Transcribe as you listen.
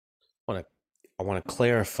want to I want to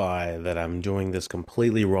clarify that I'm doing this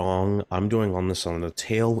completely wrong. I'm doing on this on the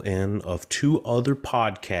tail end of two other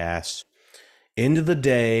podcasts. End of the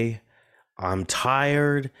day, I'm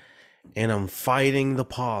tired and I'm fighting the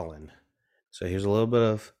pollen. So here's a little bit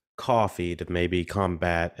of coffee to maybe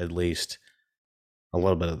combat at least a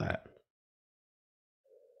little bit of that.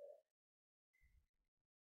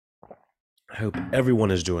 I hope everyone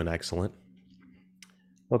is doing excellent.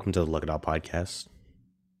 Welcome to the Look It Out Podcast.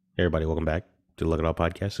 Hey everybody, welcome back to the Look It Out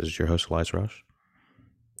Podcast. This is your host, Elias Rush.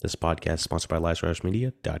 This podcast is sponsored by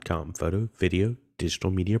EliasRushMedia.com. Photo, video, digital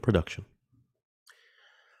media production.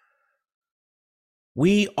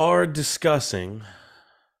 We are discussing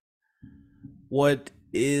what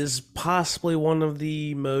is possibly one of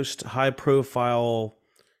the most high-profile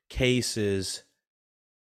cases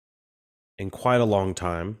in quite a long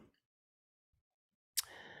time.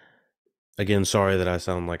 Again, sorry that I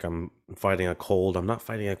sound like I'm fighting a cold. I'm not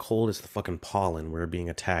fighting a cold. It's the fucking pollen. We're being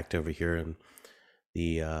attacked over here in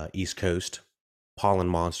the East Coast. Pollen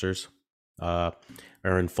monsters are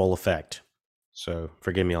in full effect. So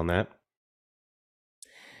forgive me on that.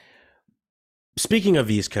 Speaking of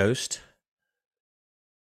East Coast,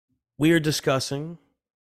 we are discussing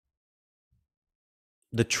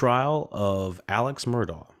the trial of Alex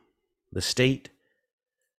Murdaugh, the state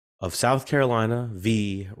of South Carolina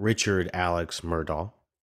v. Richard Alex Murdaugh.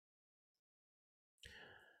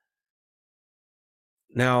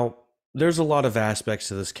 Now, there's a lot of aspects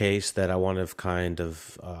to this case that I want to kind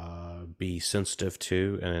of be sensitive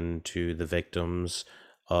to and to the victims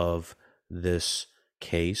of this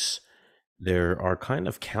case. There are kind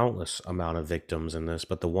of countless amount of victims in this,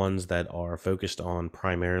 but the ones that are focused on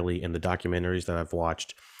primarily in the documentaries that I've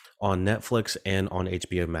watched on Netflix and on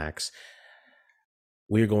HBO Max,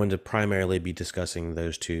 we're going to primarily be discussing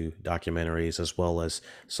those two documentaries as well as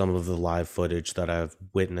some of the live footage that I've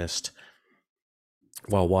witnessed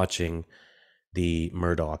while watching the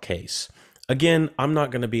Murdaugh case. Again, I'm not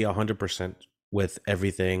going to be 100% with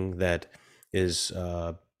everything that is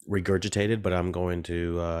regurgitated, but I'm going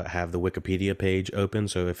to have the Wikipedia page open.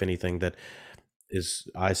 So if anything that is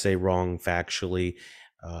I say wrong factually,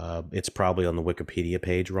 it's probably on the Wikipedia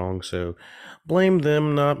page wrong. So blame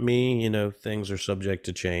them, not me. Things are subject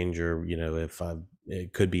to change, or if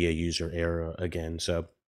it could be a user error again. So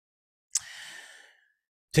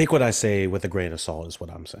take what I say with a grain of salt is what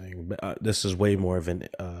I'm saying. This is way more of an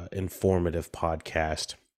informative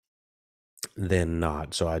podcast than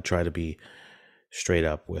not. So I try to be straight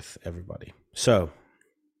up with everybody. So,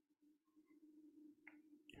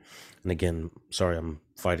 and again, sorry, I'm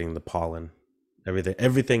fighting the pollen.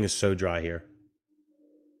 Everything is so dry here.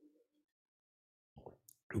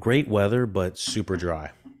 Great weather, but super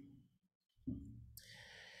dry.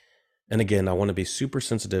 And again, I want to be super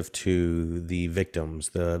sensitive to the victims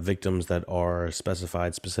that are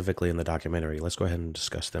specified specifically in the documentary. Let's go ahead and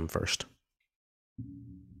discuss them first.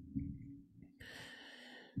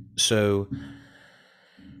 So,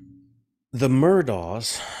 the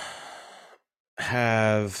Murdaughs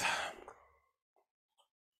have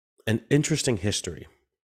an interesting history.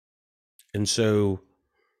 And so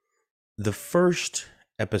the first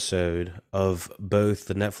episode of both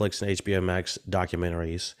the Netflix and HBO Max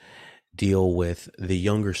documentaries deal with the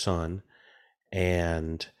younger son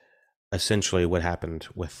and essentially what happened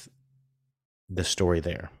with the story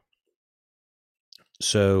there.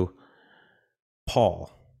 So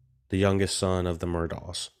Paul, the youngest son of the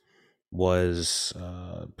Murdaughs, was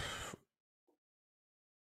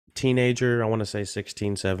teenager. I want to say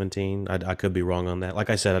 16, 17. I could be wrong on that. Like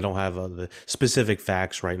I said, I don't have the specific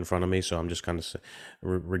facts right in front of me, so I'm just kind of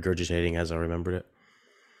regurgitating as I remembered it.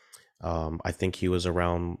 I think he was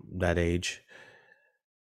around that age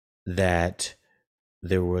that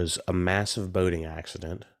there was a massive boating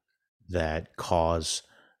accident that caused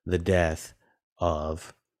the death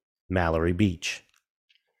of Mallory Beach.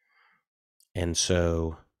 And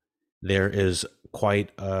so there is quite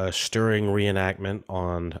a stirring reenactment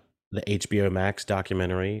on the HBO Max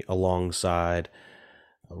documentary alongside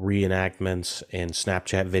reenactments and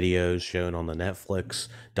Snapchat videos shown on the Netflix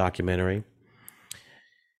documentary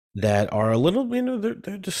that are a little,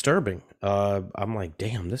 they're disturbing. I'm like,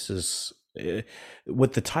 damn, this is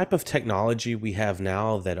with the type of technology we have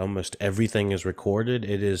now that almost everything is recorded.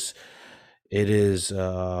 It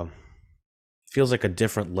feels like a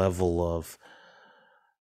different level of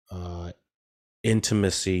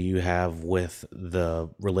intimacy you have with the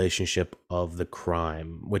relationship of the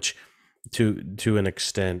crime, which to an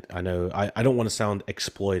extent, I know I don't want to sound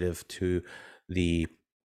exploitive to the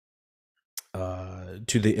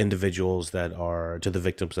to the individuals that are to the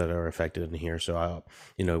victims that are affected in here. So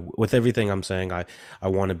with everything I'm saying, I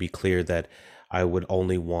want to be clear that I would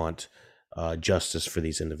only want justice for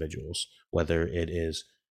these individuals, whether it is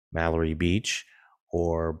Mallory Beach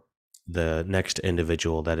or the next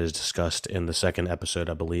individual that is discussed in the second episode,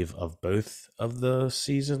 I believe, of both of the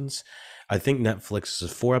seasons. I think Netflix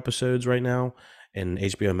is 4 episodes right now, and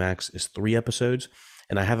HBO Max is 3 episodes.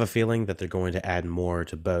 And I have a feeling that they're going to add more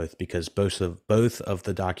to both, because both of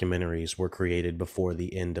the documentaries were created before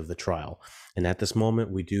the end of the trial. And at this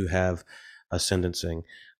moment, we do have a sentencing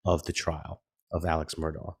of the trial of Alex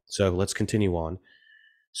Murdaugh. So let's continue on.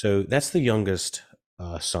 So that's the youngest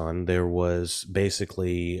son. There was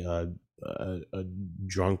basically a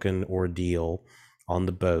drunken ordeal on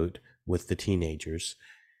the boat with the teenagers,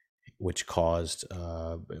 which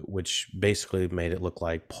basically made it look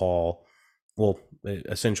like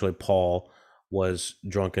essentially Paul was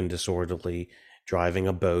drunk and disorderly driving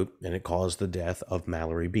a boat, and it caused the death of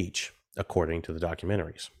Mallory Beach, according to the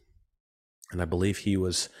documentaries. And I believe he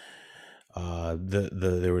was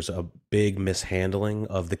there was a big mishandling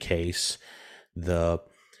of the case. The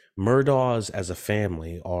Murdaughs as a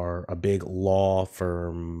family are a big law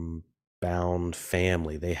firm bound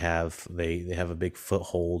family. They have a big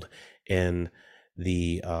foothold in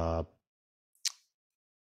the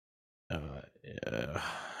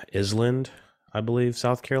Island, I believe,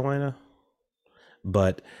 South Carolina.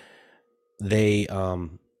 But they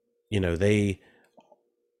they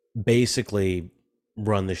basically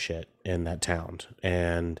run the shit in that town,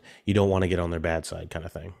 and you don't want to get on their bad side, kind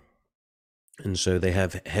of thing. And so they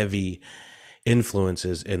have heavy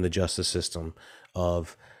influences in the justice system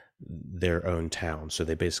of their own town. So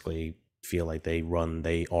they basically feel like they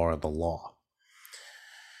are the law.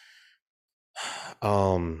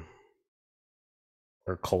 Or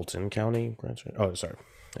Colton County. Oh, sorry.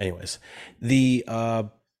 Anyways, the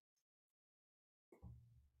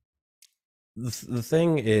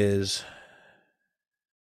thing is,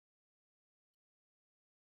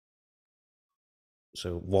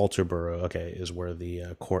 so Walterboro, okay, is where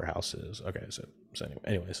the courthouse is. Okay, so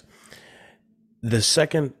anyways, the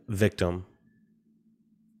second victim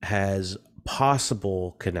has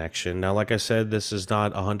possible connection. Now, like I said, this is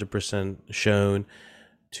not 100% shown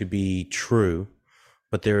to be true,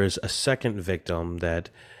 but there is a second victim that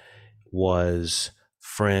was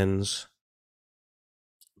friends,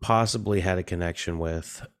 possibly had a connection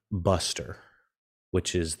with Buster,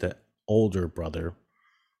 which is the older brother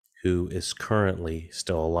who is currently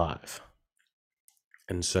still alive.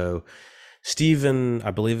 And so Stephen,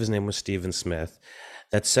 I believe his name was Stephen Smith,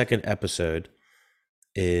 that second episode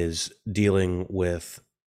is dealing with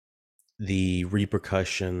the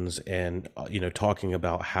repercussions and talking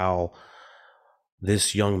about how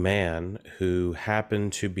this young man, who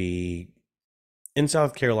happened to be in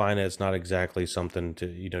South Carolina, it's not exactly something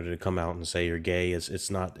to to come out and say you're gay.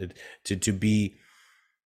 It's not to be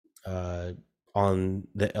on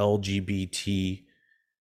the LGBT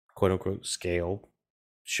quote unquote scale,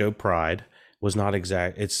 show pride, was not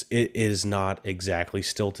exact. It is not exactly,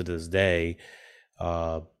 still to this day,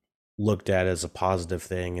 looked at as a positive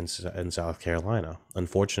thing in South Carolina.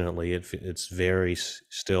 Unfortunately, it's very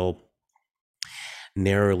still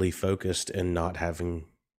narrowly focused and not having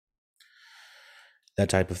that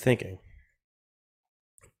type of thinking.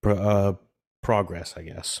 Progress, I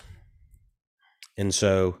guess. And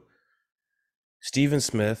so Stephen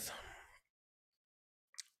Smith,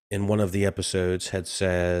 in one of the episodes, had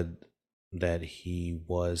said that he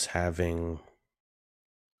was having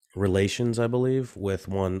relations, I believe, with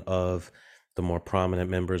one of the more prominent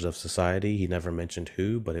members of society. He never mentioned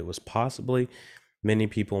who, but it was possibly, many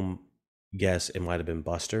people guess it might have been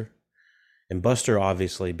Buster. And Buster,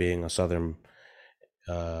 obviously being a Southern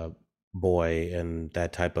boy and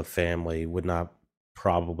that type of family, would not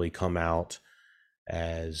probably come out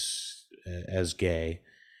as gay.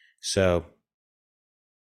 So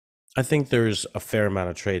I think there's a fair amount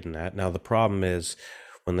of trade in that. Now, the problem is,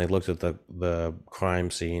 when they looked at the crime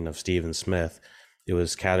scene of Stephen Smith, it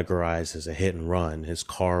was categorized as a hit and run. His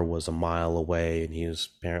car was a mile away, and he was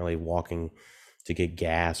apparently walking to get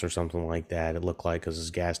gas or something like that. It looked like, because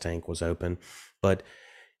his gas tank was open. But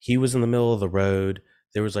he was in the middle of the road.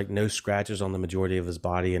 There was like no scratches on the majority of his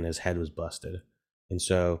body, and his head was busted. And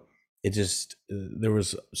so there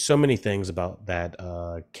was so many things about that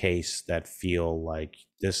case that feel like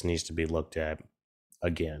this needs to be looked at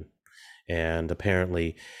again. And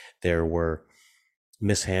apparently there were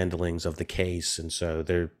mishandlings of the case, and so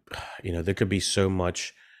there could be so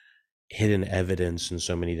much hidden evidence in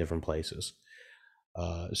so many different places.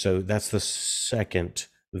 So that's the second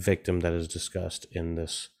victim that is discussed in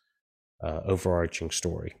this overarching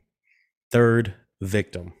story. Third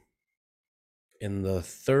victim. In the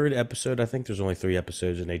third episode, I think there's only 3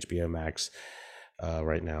 episodes in HBO Max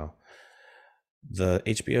right now. The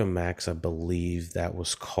HBO Max, I believe that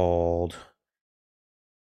was called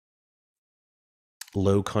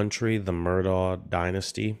Low Country, The Murdaugh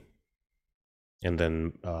Dynasty. And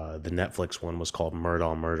then the Netflix one was called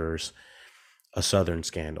Murdaugh Murders, A Southern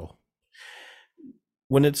Scandal.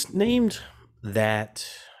 When it's named that,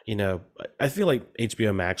 I feel like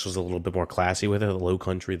HBO Max was a little bit more classy with it. The Low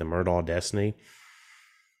Country, The Murdaugh Destiny.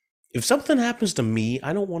 If something happens to me,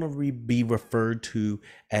 I don't want to be referred to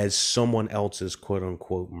as someone else's quote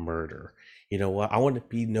unquote murder. You know what? I want to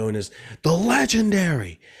be known as the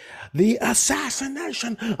legendary, the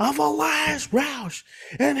assassination of Elias Roush,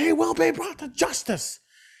 and he will be brought to justice.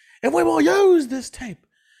 And we will use this tape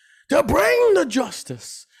to bring the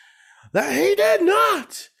justice that he did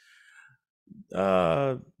not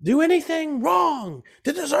do anything wrong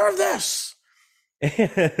to deserve this.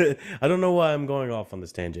 I don't know why I'm going off on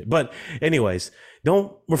this tangent, but anyways,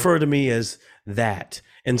 don't refer to me as that.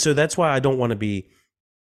 And so that's why I don't want to be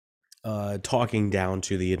talking down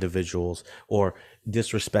to the individuals or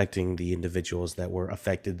disrespecting the individuals that were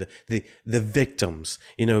affected, the victims.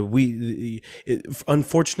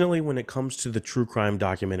 Unfortunately, when it comes to the true crime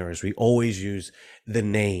documentaries, we always use the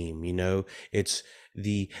name. It's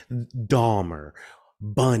the Dahmer,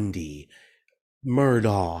 Bundy,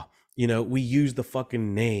 Murdaugh. We use the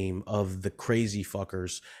fucking name of the crazy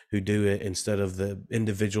fuckers who do it instead of the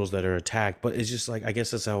individuals that are attacked. But it's just like, I guess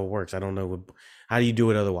that's how it works. I don't know. How do you do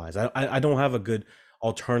it otherwise? I don't have a good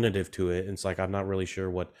alternative to it. It's like, I'm not really sure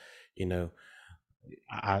what,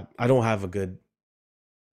 I don't have a good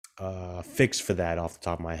fix for that off the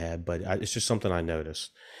top of my head, but it's just something I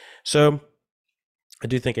noticed. So I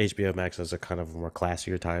do think HBO Max has a kind of more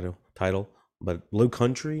classier title, but Low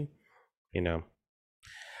Country,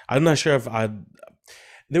 I'm not sure if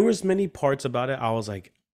there was many parts about it. I was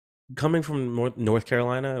like, coming from North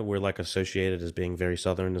Carolina, we're like associated as being very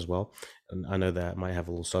Southern as well. And I know that I might have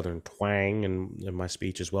a little Southern twang in my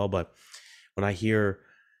speech as well. But when I hear,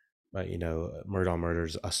 Murdaugh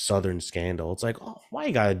Murders, A Southern Scandal, it's like, oh, why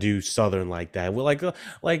you gotta do Southern like that? Well,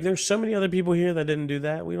 like there's so many other people here that didn't do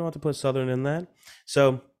that. We don't have to put Southern in that.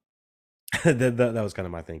 So that was kind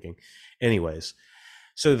of my thinking. Anyways,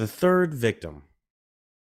 so the third victim,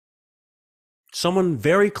 someone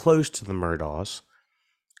very close to the Murdaughs,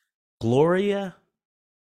 Gloria.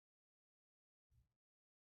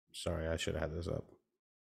 Sorry, I should have had this up.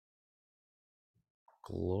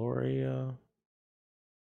 Gloria.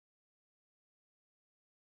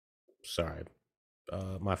 Sorry.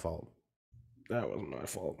 My fault. That wasn't my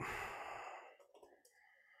fault.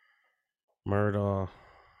 Murdaugh.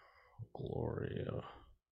 Gloria.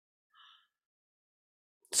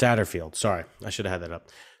 Satterfield. Sorry, I should have had that up.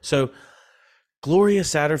 So, Gloria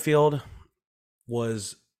Satterfield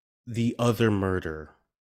was the other murder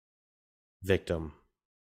victim,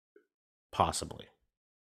 possibly,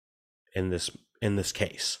 in this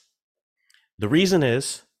case. The reason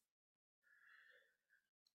is,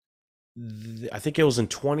 I think it was in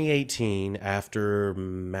 2018, after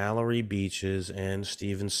Mallory Beach's and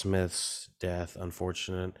Stephen Smith's death,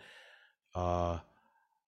 unfortunate,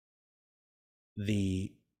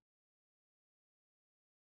 the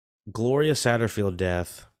Gloria Satterfield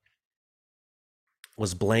death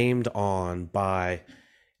was blamed on by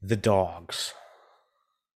the dogs.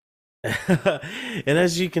 And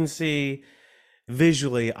as you can see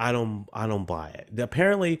visually, I don't buy it.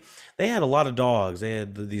 Apparently they had a lot of dogs. They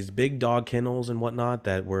had these big dog kennels and whatnot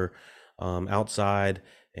that were outside,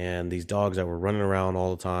 and these dogs that were running around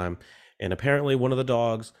all the time. And apparently one of the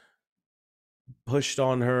dogs pushed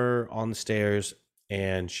on her on the stairs,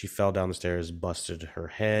 and she fell down the stairs, busted her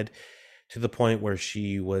head to the point where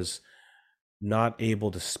she was not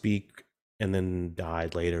able to speak, and then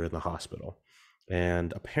died later in the hospital.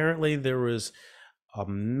 And apparently there was a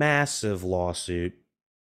massive lawsuit,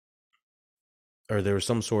 or there was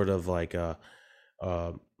some sort of like a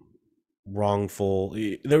wrongful,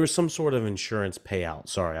 there was some sort of insurance payout.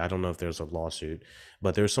 Sorry, I don't know if there's a lawsuit,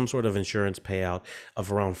 but there's some sort of insurance payout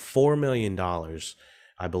of around $4 million,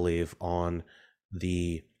 I believe, on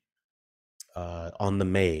the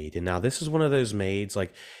maid. And now this is one of those maids,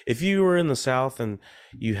 like if you were in the South and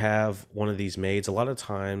you have one of these maids, a lot of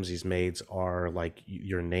times these maids are like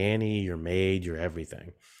your nanny, your maid, your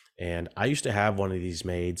everything. And I used to have one of these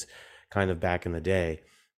maids kind of back in the day,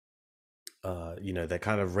 that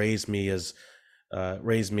kind of raised me.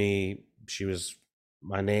 She was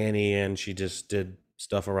my nanny, and she just did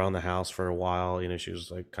stuff around the house for a while. She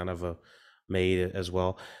was like kind of a made as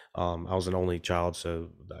well. I was an only child, so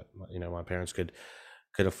that my parents could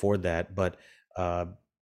afford that, but uh,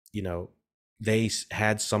 you know they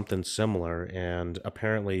had something similar, and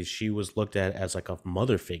apparently she was looked at as like a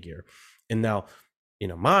mother figure. And now,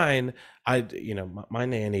 mine, my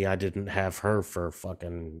nanny, I didn't have her for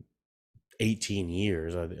fucking 18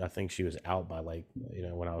 years. I think she was out by like,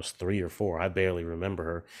 when I was 3 or 4. I barely remember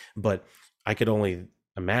her, but I could only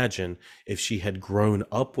imagine if she had grown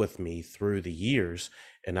up with me through the years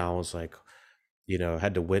and I was like,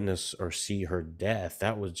 had to witness or see her death.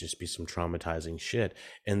 That would just be some traumatizing shit.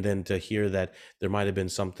 And then to hear that there might have been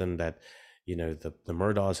something that, the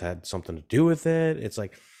Murdaughs had something to do with it. It's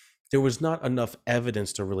like there was not enough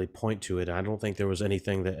evidence to really point to it. I don't think there was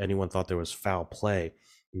anything that anyone thought there was foul play.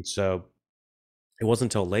 And so it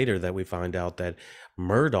wasn't until later that we find out that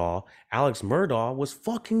Alex Murdaugh, was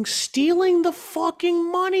fucking stealing the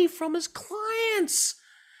fucking money from his clients.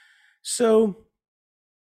 So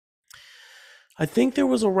I think there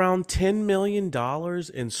was around $10 million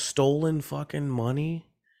in stolen fucking money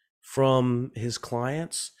from his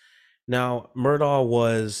clients. Now, Murdaugh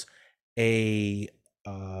was a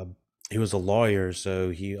uh, he was a lawyer,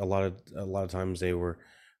 so a lot of times they were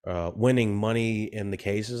winning money in the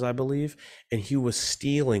cases, I believe, and he was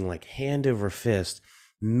stealing like hand over fist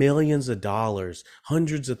millions of dollars,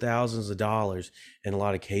 hundreds of thousands of dollars in a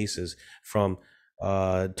lot of cases from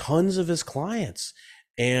tons of his clients.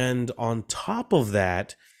 And on top of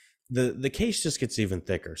that, the case just gets even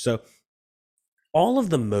thicker. So all of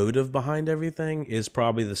the motive behind everything is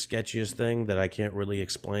probably the sketchiest thing that I can't really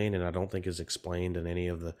explain, and I don't think is explained in any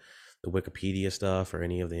of the Wikipedia stuff or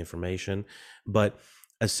any of the information. But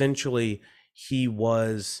essentially, he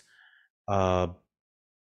was uh,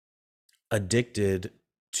 addicted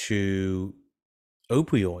to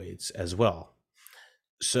opioids as well.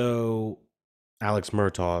 So Alex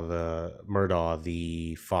Murdaugh,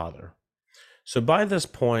 the father. So by this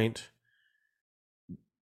point,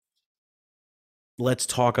 let's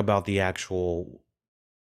talk about the actual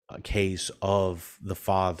case of the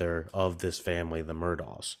father of this family, the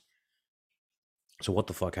Murdaughs. So what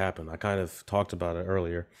the fuck happened? I kind of talked about it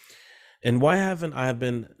earlier. And why haven't I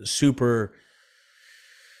been super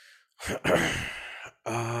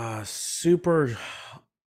super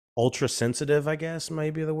ultra sensitive, I guess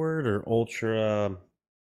maybe the word, or ultra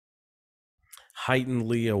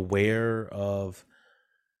heightenedly aware of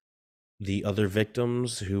the other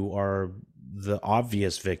victims who are the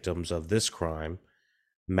obvious victims of this crime,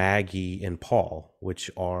 Maggie and Paul,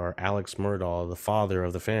 which are Alex Murdaugh, the father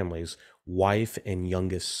of the family's wife and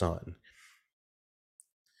youngest son.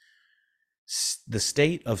 The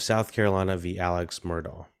state of South Carolina v. Alex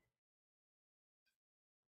Murdaugh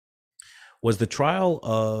was the trial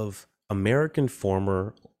of American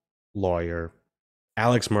former lawyer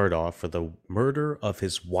Alex Murdaugh for the murder of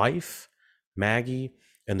his wife, Maggie,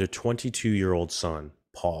 and their 22-year-old son,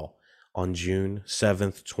 Paul, on June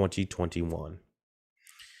 7th, 2021.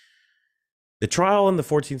 The trial in the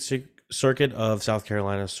 14th Circuit of South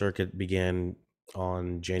Carolina Circuit began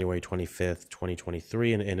on January 25th,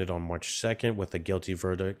 2023, and ended on March 2nd with a guilty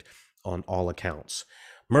verdict on all accounts.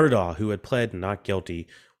 Murdaugh, who had pled not guilty,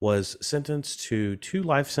 was sentenced to 2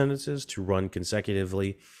 life sentences to run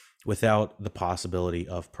consecutively without the possibility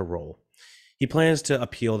of parole. He plans to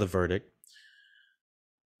appeal the verdict.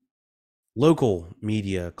 Local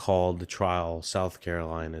media called the trial South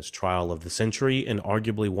Carolina's trial of the century and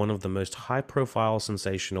arguably one of the most high-profile,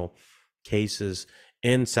 sensational cases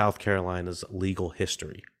in South Carolina's legal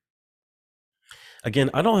history. Again,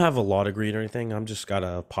 I don't have a law degree or anything. I'm just got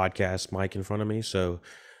a podcast mic in front of me, so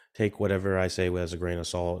take whatever I say as a grain of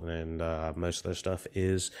salt, and most of the stuff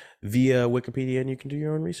is via Wikipedia, and you can do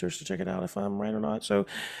your own research to check it out if I'm right or not. So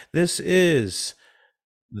this is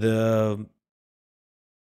the,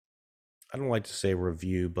 I don't like to say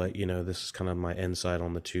review, but this is kind of my insight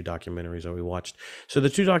on the 2 documentaries that we watched. So the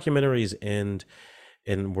 2 documentaries end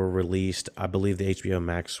and were released. I believe the HBO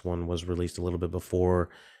Max one was released a little bit before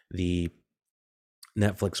the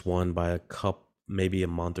Netflix one by maybe a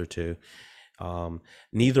month or 2.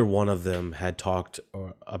 Neither one of them had talked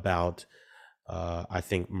about, I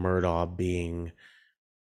think, Murdaugh being,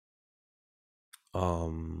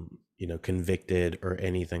 convicted or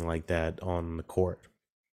anything like that on the court,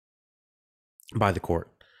 by the court.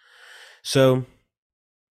 So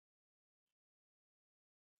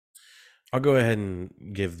I'll go ahead and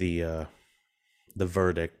give the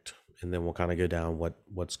verdict, and then we'll kind of go down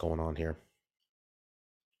what's going on here.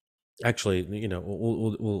 Actually,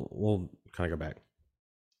 we'll kind of go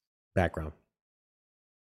background.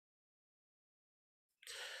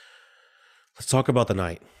 Let's talk about the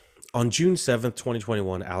night. On June 7th,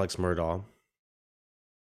 2021, Alex Murdaugh,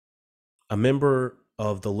 a member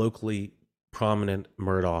of the locally prominent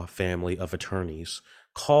Murdaugh family of attorneys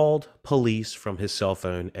called police from his cell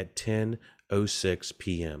phone at 10:06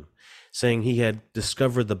 p.m., saying he had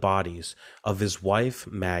discovered the bodies of his wife,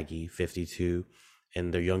 Maggie, 52,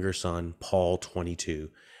 and their younger son, Paul, 22,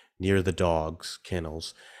 near the dogs'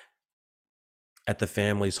 kennels at the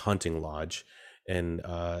family's hunting lodge in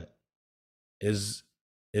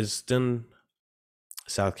Isden,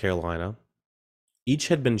 South Carolina. Each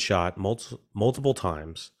had been shot multiple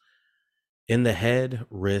times in the head,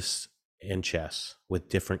 wrists, and chest with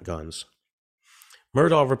different guns.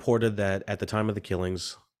 Murdaugh reported that at the time of the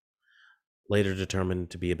killings, later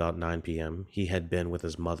determined to be about 9 p.m., he had been with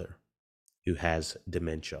his mother, who has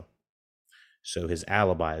dementia. So his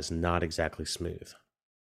alibi is not exactly smooth.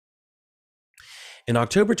 In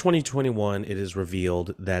October 2021, it is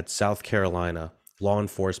revealed that South Carolina Law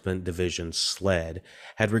Enforcement Division SLED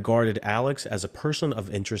had regarded Alex as a person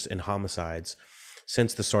of interest in homicides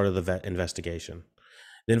since the start of the investigation.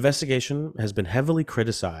 The investigation has been heavily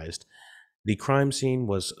criticized. The crime scene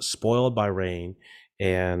was spoiled by rain,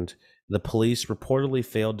 and the police reportedly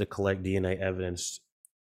failed to collect DNA evidence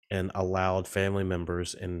and allowed family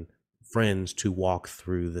members and friends to walk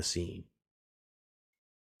through the scene.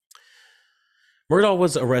 Murdaugh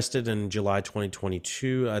was arrested in July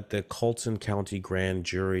 2022 at the Colton County Grand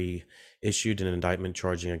Jury issued an indictment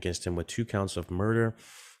charging against him with 2 counts of murder,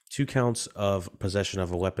 2 counts of possession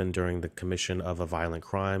of a weapon during the commission of a violent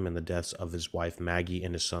crime, and the deaths of his wife Maggie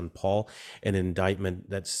and his son Paul. An indictment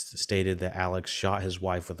that stated that Alex shot his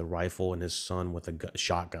wife with a rifle and his son with a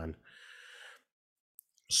shotgun.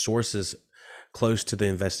 Sources close to the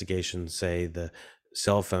investigation say the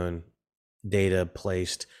cell phone data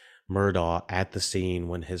placed Murdaugh at the scene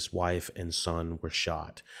when his wife and son were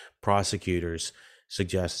shot. Prosecutors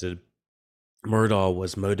suggested Murdaugh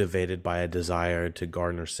was motivated by a desire to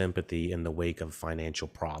garner sympathy in the wake of financial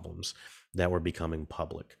problems that were becoming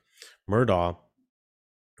public. Murdaugh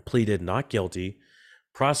pleaded not guilty.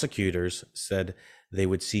 Prosecutors said they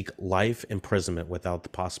would seek life imprisonment without the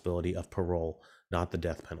possibility of parole, not the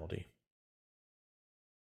death penalty.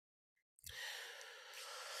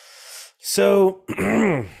 So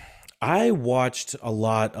I watched a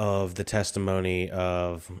lot of the testimony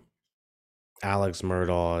of Alex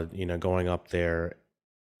Murdaugh, going up there.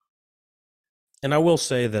 And I will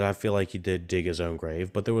say that I feel like he did dig his own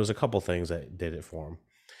grave, but there was a couple things that did it for him.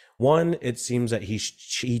 One, it seems that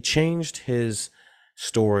he changed his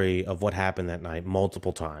story of what happened that night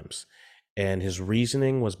multiple times. And his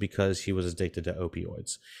reasoning was because he was addicted to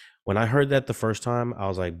opioids. When I heard that the first time, I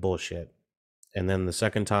was like, bullshit. And then the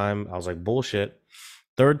second time, I was like, bullshit.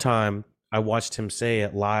 Third time, I watched him say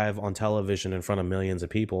it live on television in front of millions of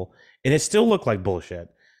people, and it still looked like bullshit.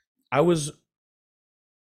 I was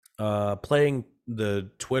playing the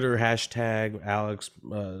Twitter hashtag Alex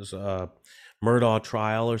Murdaugh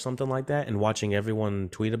trial or something like that, and watching everyone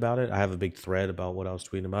tweet about it. I have a big thread about what I was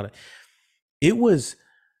tweeting about it. It was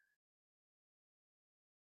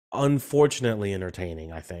unfortunately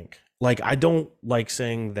entertaining, I think. Like, I don't like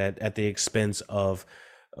saying that at the expense of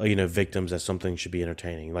victims, that something should be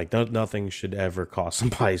entertaining. Like, nothing should ever cost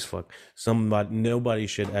somebody's fuck. Nobody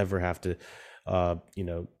should ever have to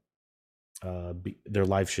their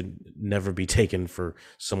life should never be taken for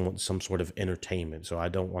some sort of entertainment. So I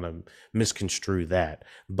don't want to misconstrue that,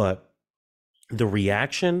 but the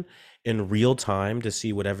reaction in real time to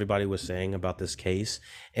see what everybody was saying about this case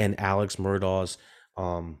and Alex Murdaugh's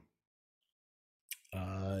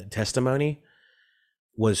testimony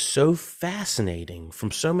was so fascinating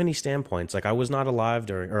from so many standpoints. Like, I was not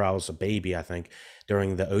alive or I was a baby, I think,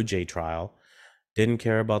 during the OJ trial. Didn't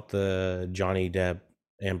care about the Johnny Depp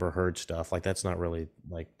Amber Heard stuff. Like, that's not really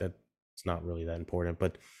that important.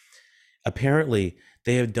 But apparently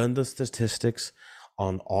they have done the statistics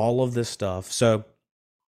on all of this stuff. So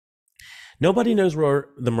nobody knows where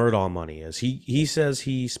the Murdaugh money is. He says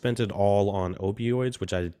he spent it all on opioids,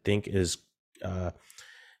 which I think is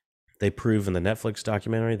they prove in the Netflix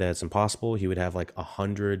documentary that it's impossible. He would have like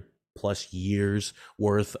 100+ years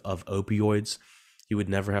worth of opioids. He would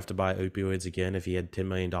never have to buy opioids again if he had $10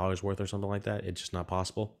 million worth or something like that. It's just not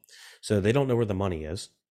possible. So they don't know where the money is.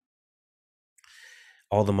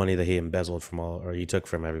 All the money that he embezzled or he took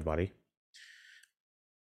from everybody.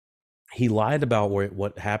 He lied about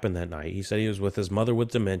what happened that night. He said he was with his mother with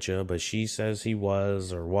dementia, but she says he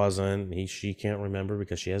was or wasn't. She can't remember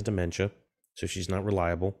because she has dementia, so she's not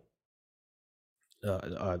reliable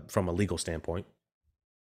from a legal standpoint.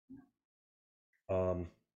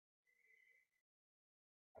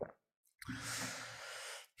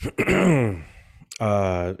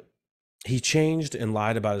 he changed and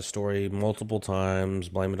lied about his story multiple times,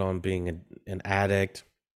 blamed it on being an addict.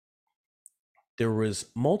 There was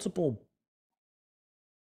multiple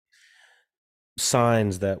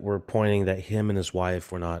signs that were pointing that him and his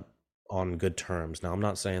wife were not on good terms. Now, I'm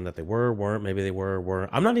not saying that they weren't, maybe they were.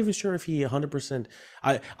 I'm not even sure if he 100%.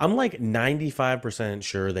 I'm like 95%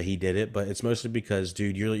 sure that he did it, but it's mostly because,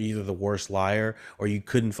 dude, you're either the worst liar or you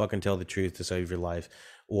couldn't fucking tell the truth to save your life,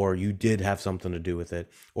 or you did have something to do with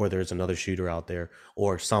it, or there's another shooter out there,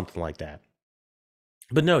 or something like that.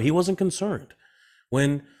 But no, he wasn't concerned.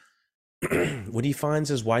 When when he finds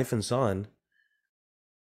his wife and son,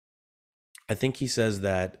 I think he says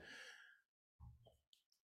that,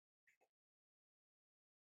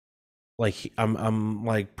 like, I'm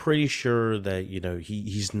like pretty sure that,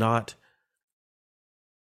 he's not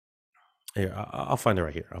here. I'll find it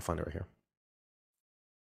right here. I'll find it right here.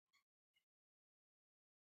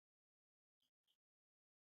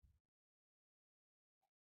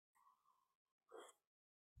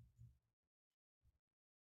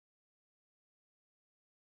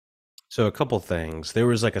 So a couple things. There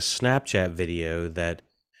was like a Snapchat video that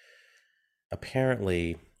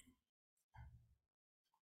apparently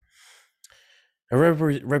a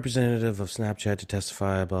representative of Snapchat to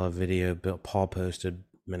testify about a video Paul posted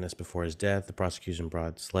minutes before his death. The prosecution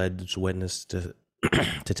brought Sled's witness to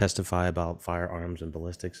to testify about firearms and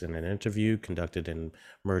ballistics in an interview conducted in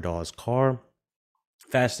Murdaugh's car.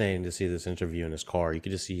 Fascinating to see this interview in his car. You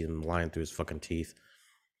could just see him lying through his fucking teeth.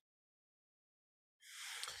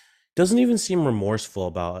 Doesn't even seem remorseful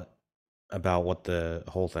about what the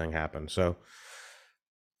whole thing happened. So,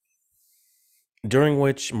 during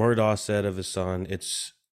which Murdaugh said of his son,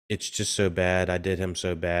 it's just so bad. I did him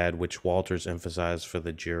so bad, which Walters emphasized for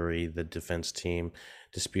the jury. The defense team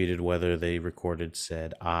disputed whether they recorded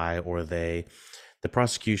said I or they. The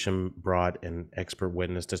prosecution brought an expert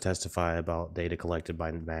witness to testify about data collected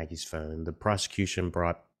by Maggie's phone. The prosecution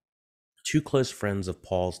brought two close friends of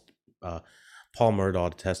Paul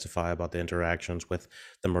Murdaugh to testify about the interactions with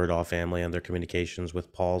the Murdaugh family and their communications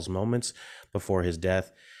with Paul's moments before his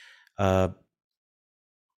death.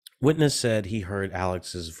 Witness said he heard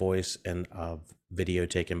Alex's voice in a video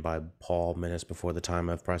taken by Paul minutes before the time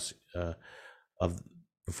of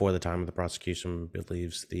before the time of the prosecution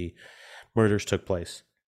believes the murders took place.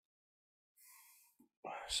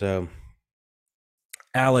 So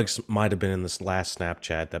Alex might have been in this last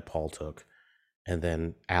Snapchat that Paul took, and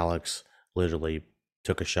then Alex literally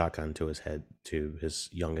took a shotgun to his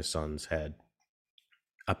youngest son's head,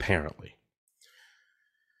 apparently.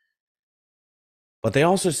 But they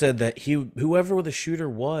also said that whoever the shooter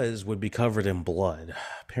was would be covered in blood.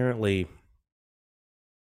 Apparently,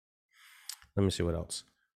 let me see what else.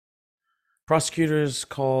 Prosecutors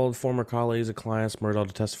called former colleagues and clients Murdaugh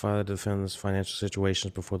to testify the defendant's financial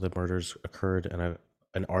situations before the murders occurred,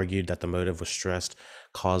 and argued that the motive was stress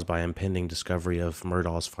caused by impending discovery of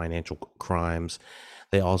Murdaugh's financial crimes.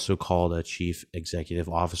 They also called a chief executive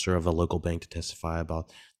officer of a local bank to testify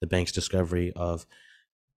about the bank's discovery of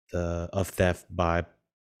theft by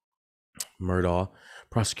Murdaugh.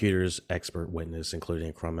 Prosecutors' expert witness, including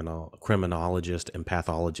a criminologist and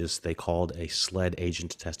pathologist, they called a SLED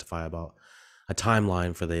agent to testify about a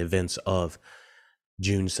timeline for the events of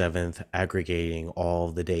June 7th, aggregating all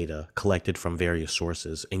of the data collected from various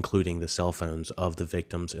sources, including the cell phones of the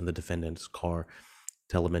victims in the defendant's car,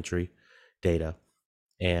 telemetry data,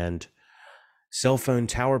 and cell phone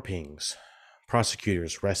tower pings.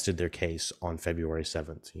 Prosecutors rested their case on February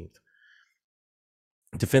 17th.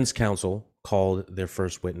 Defense counsel called their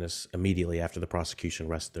first witness immediately after the prosecution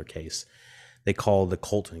rested their case. They called the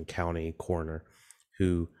Colton County coroner,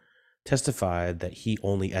 who testified that he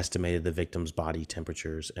only estimated the victim's body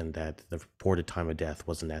temperatures and that the reported time of death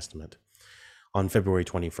was an estimate. On February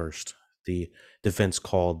 21st, the defense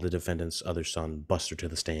called the defendant's other son, Buster, to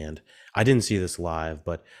the stand. I didn't see this live,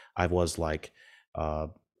 but I was like, I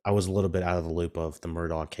was a little bit out of the loop of the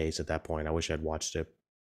Murdaugh case at that point. I wish I'd watched it.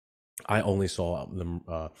 I only saw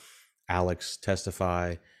Alex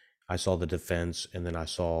testify. I saw the defense, and then I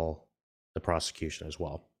saw the prosecution as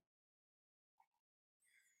well.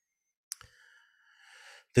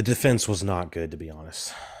 The defense was not good, to be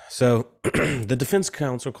honest. So the defense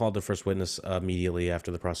counsel called the first witness immediately after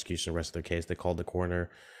the prosecution arrested their case. They called the coroner,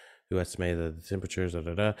 who estimated the temperatures.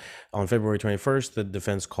 On February 21st, the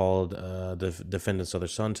defense called the defendant's other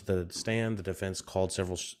son to the stand. The defense called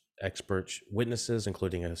several expert witnesses,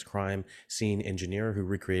 including a crime scene engineer who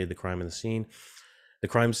recreated the crime scene,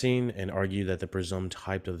 and argued that the presumed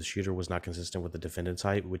height of the shooter was not consistent with the defendant's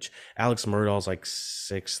height, which Alex Murdaugh's like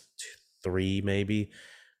 6'3", maybe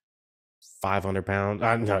 500 pounds.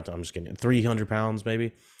 I'm just kidding, 300 pounds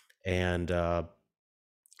maybe, And I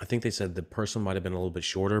think they said the person might have been a little bit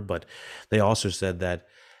shorter, but they also said that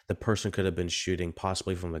the person could have been shooting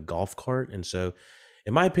possibly from the golf cart. And so,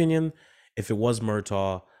 in my opinion, if it was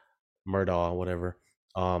Murdaugh, whatever,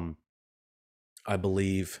 um, I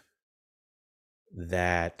believe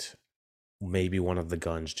that maybe one of the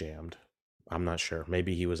guns jammed. I'm not sure.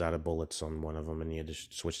 Maybe he was out of bullets on one of them and he had to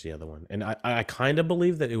switch the other one. And I kind of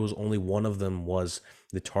believe that it was only one of them was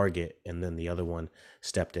the target and then the other one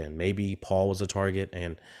stepped in. Maybe Paul was the target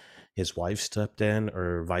and his wife stepped in,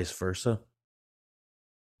 or vice versa.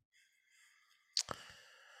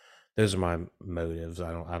 Those are my motives.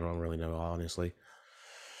 I don't really know, honestly.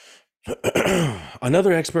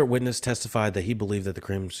 Another expert witness testified that he believed that the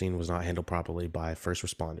crime scene was not handled properly by first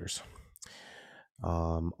responders.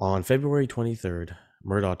 On February 23rd,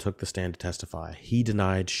 Murdaugh took the stand to testify. He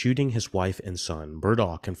denied shooting his wife and son.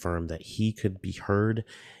 Murdaugh confirmed that he could be heard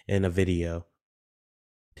in a video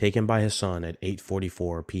taken by his son at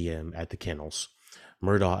 8:44 p.m. at the kennels.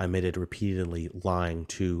 Murdaugh admitted repeatedly lying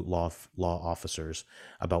to law officers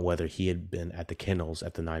about whether he had been at the kennels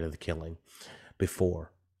at the night of the killing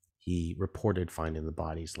before he reported finding the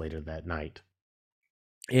bodies later that night,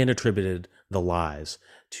 and attributed the lies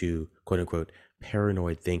to quote-unquote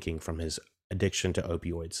paranoid thinking from his addiction to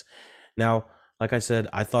opioids. Now, like I said,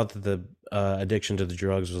 I thought that the addiction to the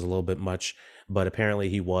drugs was a little bit much, but apparently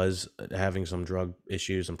he was having some drug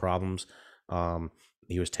issues and problems.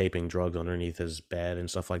 He was taping drugs underneath his bed and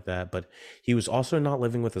stuff like that, but he was also not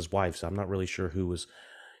living with his wife, so I'm not really sure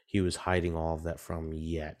he was hiding all of that from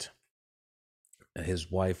yet.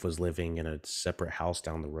 His wife was living in a separate house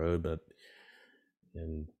down the road, but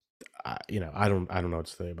I don't know what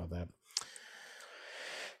to say about that.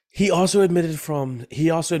 He also admitted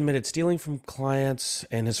stealing from clients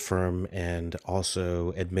and his firm, and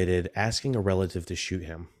also admitted asking a relative to shoot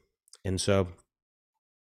him. And so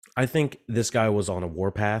I think this guy was on a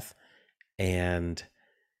warpath, and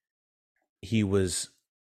he was,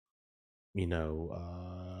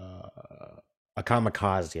 a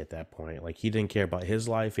kamikaze at that point. Like, he didn't care about his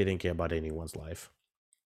life. He didn't care about anyone's life.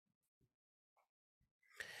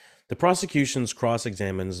 The prosecution's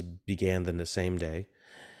cross-examines began the same day.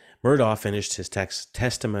 Murdaugh finished his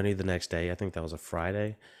testimony the next day. I think that was a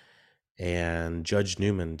Friday. And Judge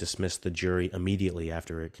Newman dismissed the jury immediately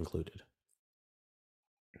after it concluded.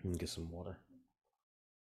 Let me get some water.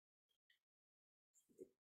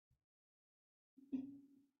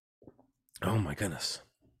 Oh my goodness.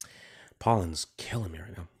 Pollen's killing me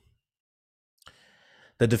right now.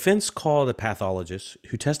 The defense called a pathologist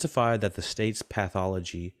who testified that the state's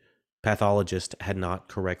pathologist had not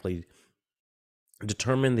correctly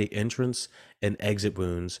determined the entrance and exit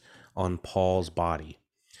wounds on Paul's body.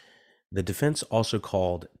 The defense also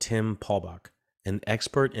called Tim Paulbach, an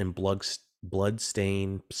expert in blood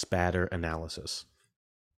stain spatter analysis.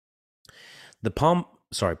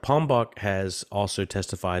 Paulbach has also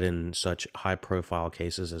testified in such high-profile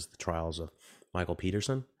cases as the trials of Michael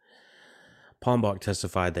Peterson. Paulbach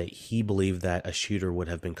testified that he believed that a shooter would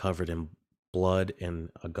have been covered in blood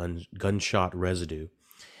and a gunshot residue.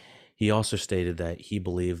 He also stated that he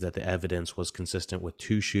believed that the evidence was consistent with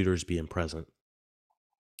two shooters being present.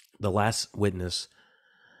 The last witness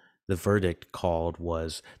the verdict called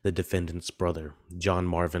was the defendant's brother, John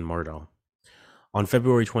Marvin Murdaugh. On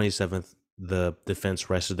February 27th, the defense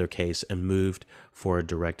rested their case and moved for a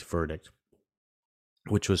direct verdict,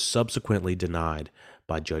 which was subsequently denied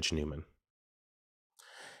by Judge Newman.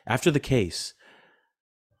 After the defense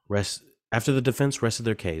rested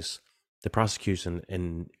their case, the prosecution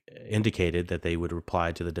indicated that they would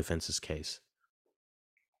reply to the defense's case.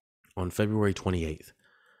 On February 28th,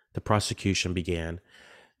 the prosecution began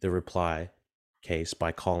the reply case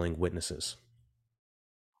by calling witnesses.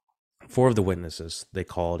 4 of the witnesses they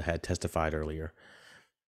called had testified earlier.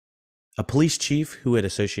 A police chief who had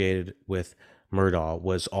associated with Murdaugh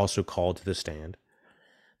was also called to the stand.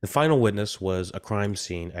 The final witness was a crime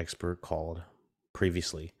scene expert called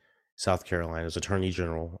previously South Carolina's Attorney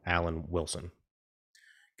General Alan Wilson.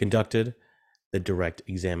 Conducted the direct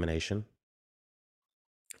examination.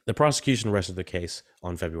 The prosecution rested the case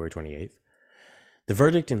on February 28th. The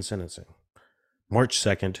verdict in sentencing, March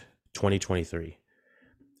 2nd, 2023.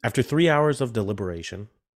 After 3 hours of deliberation,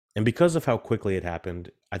 and because of how quickly it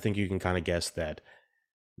happened, I think you can kind of guess that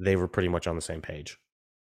they were pretty much on the same page.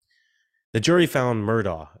 The jury found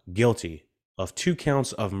Murdaugh guilty of 2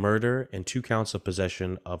 counts of murder and 2 counts of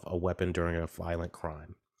possession of a weapon during a violent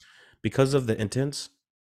crime. Because of the intense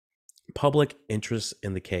public interest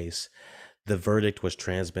in the case, the verdict was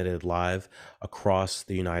transmitted live across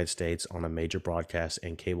the United States on a major broadcast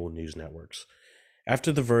and cable news networks.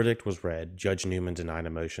 After the verdict was read, Judge Newman denied a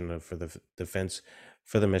motion for the defense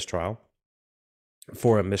for the mistrial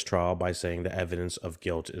for a mistrial by saying the evidence of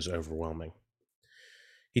guilt is overwhelming.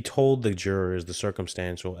 He told the jurors the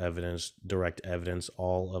circumstantial evidence, direct evidence,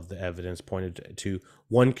 all of the evidence pointed to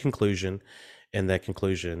one conclusion, and that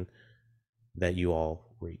conclusion that you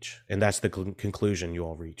all reach. And that's the conclusion you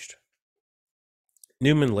all reached.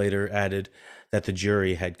 Newman later added that the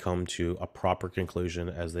jury had come to a proper conclusion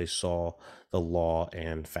as they saw the law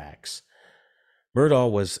and facts.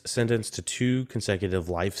 Murdaugh was sentenced to 2 consecutive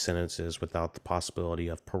life sentences without the possibility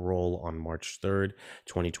of parole on March 3rd,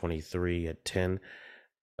 2023 at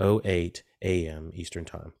 10:08 a.m. Eastern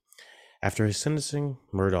Time. After his sentencing,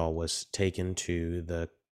 Murdaugh was taken to the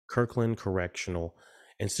Kirkland Correctional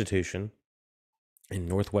Institution in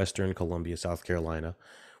northwestern Columbia, South Carolina,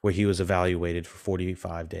 where he was evaluated for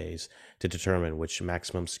 45 days to determine which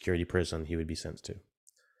maximum security prison he would be sentenced to.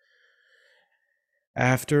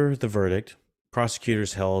 After the verdict,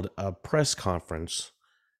 prosecutors held a press conference.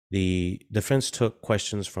 The defense took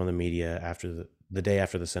questions from the media after the day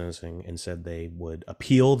after the sentencing and said they would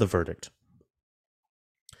appeal the verdict.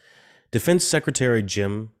 Defense Secretary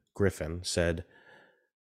Jim Griffin said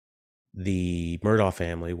the Murdaugh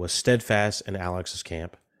family was steadfast in Alex's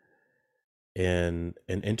camp. In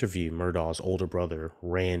an interview, Murdaugh's older brother,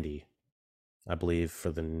 Randy, I believe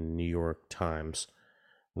for the New York Times,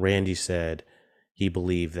 Randy said he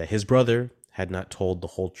believed that his brother had not told the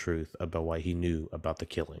whole truth about what he knew about the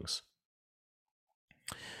killings.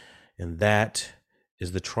 And that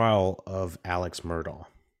is the trial of Alex Murdaugh.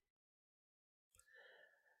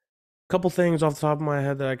 Couple things off the top of my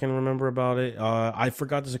head that I can remember about it. I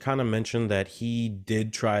forgot to kind of mention that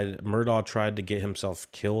Murdaugh tried to get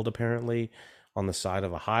himself killed apparently on the side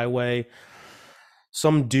of a highway.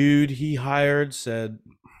 Some dude he hired said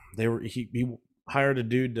he hired a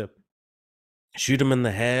dude to shoot him in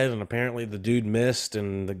the head, and apparently the dude missed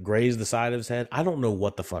and grazed the side of his head. I don't know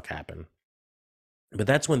what the fuck happened, but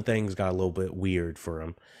that's when things got a little bit weird for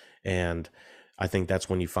him, and I think that's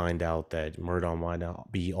when you find out that Murdaugh might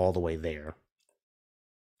not be all the way there.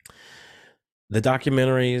 The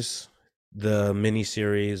documentaries, the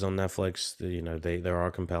miniseries on Netflix, they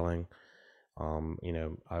are compelling.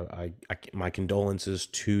 My condolences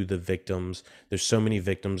to the victims. There's so many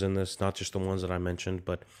victims in this, not just the ones that I mentioned,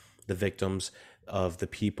 but the victims of the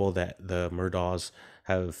people that the Murdaughs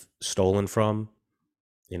have stolen from.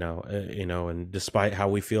 And despite how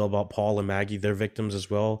we feel about Paul and Maggie, they're victims as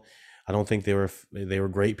well. I don't think they were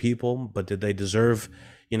great people, but did they deserve?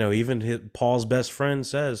 Even Paul's best friend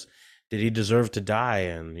says, did he deserve to die?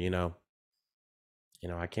 And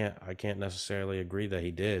I can't necessarily agree that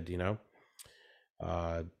he did.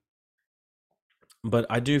 But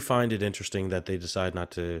I do find it interesting that they decide not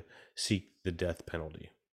to seek the death penalty.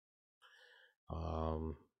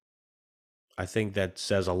 I think that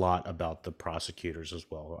says a lot about the prosecutors as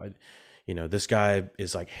well. This guy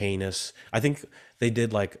is like heinous. I think they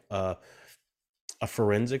did like a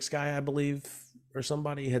forensics guy, I believe, or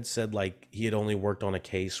somebody had said like he had only worked on a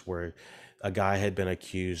case where a guy had been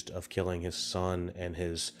accused of killing his son and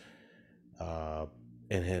his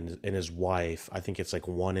wife. I think it's like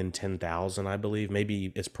 1 in 10,000, I believe.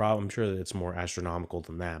 Maybe I'm sure that it's more astronomical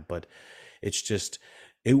than that, but it's just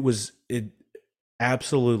it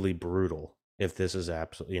absolutely brutal if this is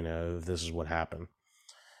if this is what happened.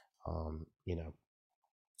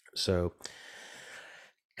 So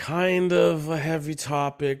kind of a heavy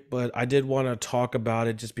topic, but I did want to talk about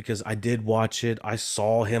it just because I did watch it. I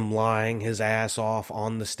saw him lying his ass off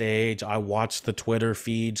on the stage. I watched the Twitter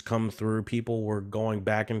feeds come through. People were going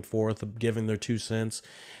back and forth, giving their 2 cents.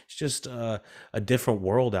 It's just a different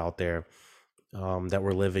world out there that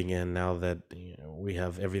we're living in now that we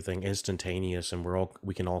have everything instantaneous and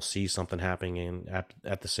we can all see something happening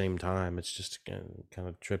at the same time. It's just kind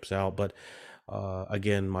of trips out, but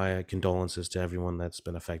again, my condolences to everyone that's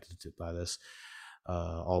been affected by this,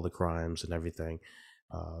 all the crimes and everything.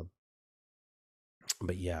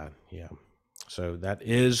 But yeah. So that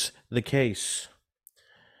is the case.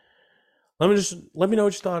 Let me know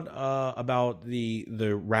what you thought about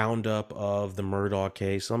the roundup of the Murdaugh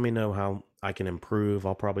case. Let me know how I can improve.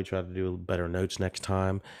 I'll probably try to do better notes next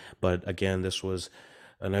time. But again, this was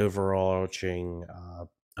an overarching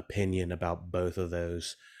opinion about both of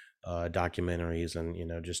those documentaries,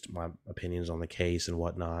 and just my opinions on the case and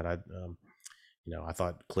whatnot. I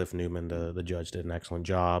thought Cliff Newman, the judge, did an excellent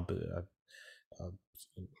job.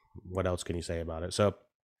 What else can you say about it? So,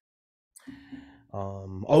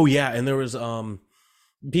 oh yeah, and there was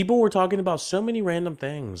people were talking about so many random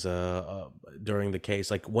things during the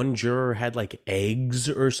case. Like one juror had like eggs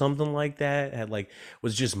or something like that. Had like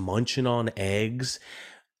was just munching on eggs.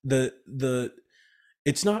 The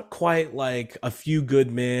it's not quite like A Few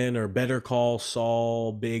Good Men or Better Call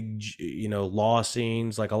Saul, big law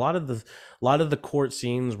scenes. Like a lot of the court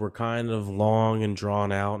scenes were kind of long and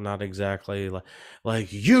drawn out, not exactly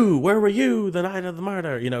like you, where were you the night of the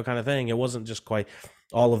murder, kind of thing. It wasn't just quite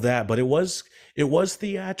all of that, but it was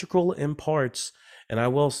theatrical in parts. And I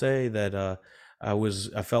will say that I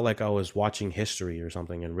felt like I was watching history or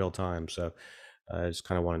something in real time. So I just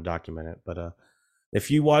kind of want to document it. But if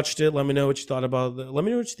you watched it, let me know what you thought about. Let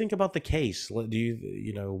me know what you think about the case.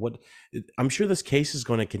 Do what? I'm sure this case is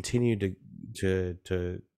going to continue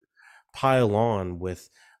to pile on with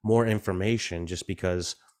more information, just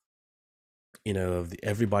because of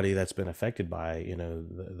everybody that's been affected by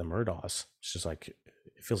the Murdaugh. It's just like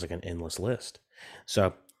it feels like an endless list.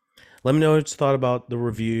 So let me know what you thought about the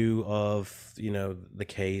review of the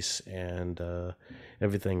case and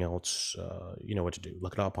everything else. You know what to do.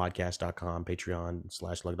 LookItAllPodcast.com,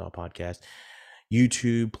 Patreon/LookItAllPodcast.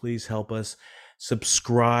 YouTube, please help us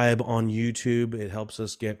subscribe on YouTube. It helps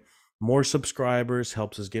us get more subscribers,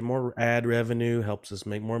 helps us get more ad revenue, helps us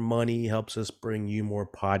make more money, helps us bring you more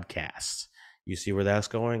podcasts. You see where that's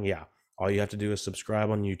going? Yeah. All you have to do is subscribe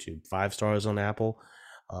on YouTube. 5 stars on Apple.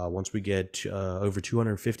 Once we get over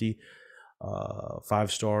 250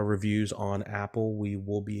 5-star reviews on Apple, we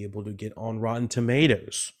will be able to get on Rotten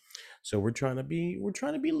Tomatoes. So we're trying to be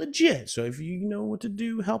legit. So if you know what to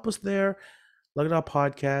do, help us there.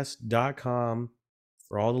 LookItUpPodcast.com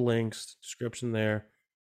for all the links, description there.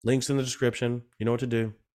 Links in the description. You know what to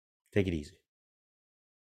do. Take it easy.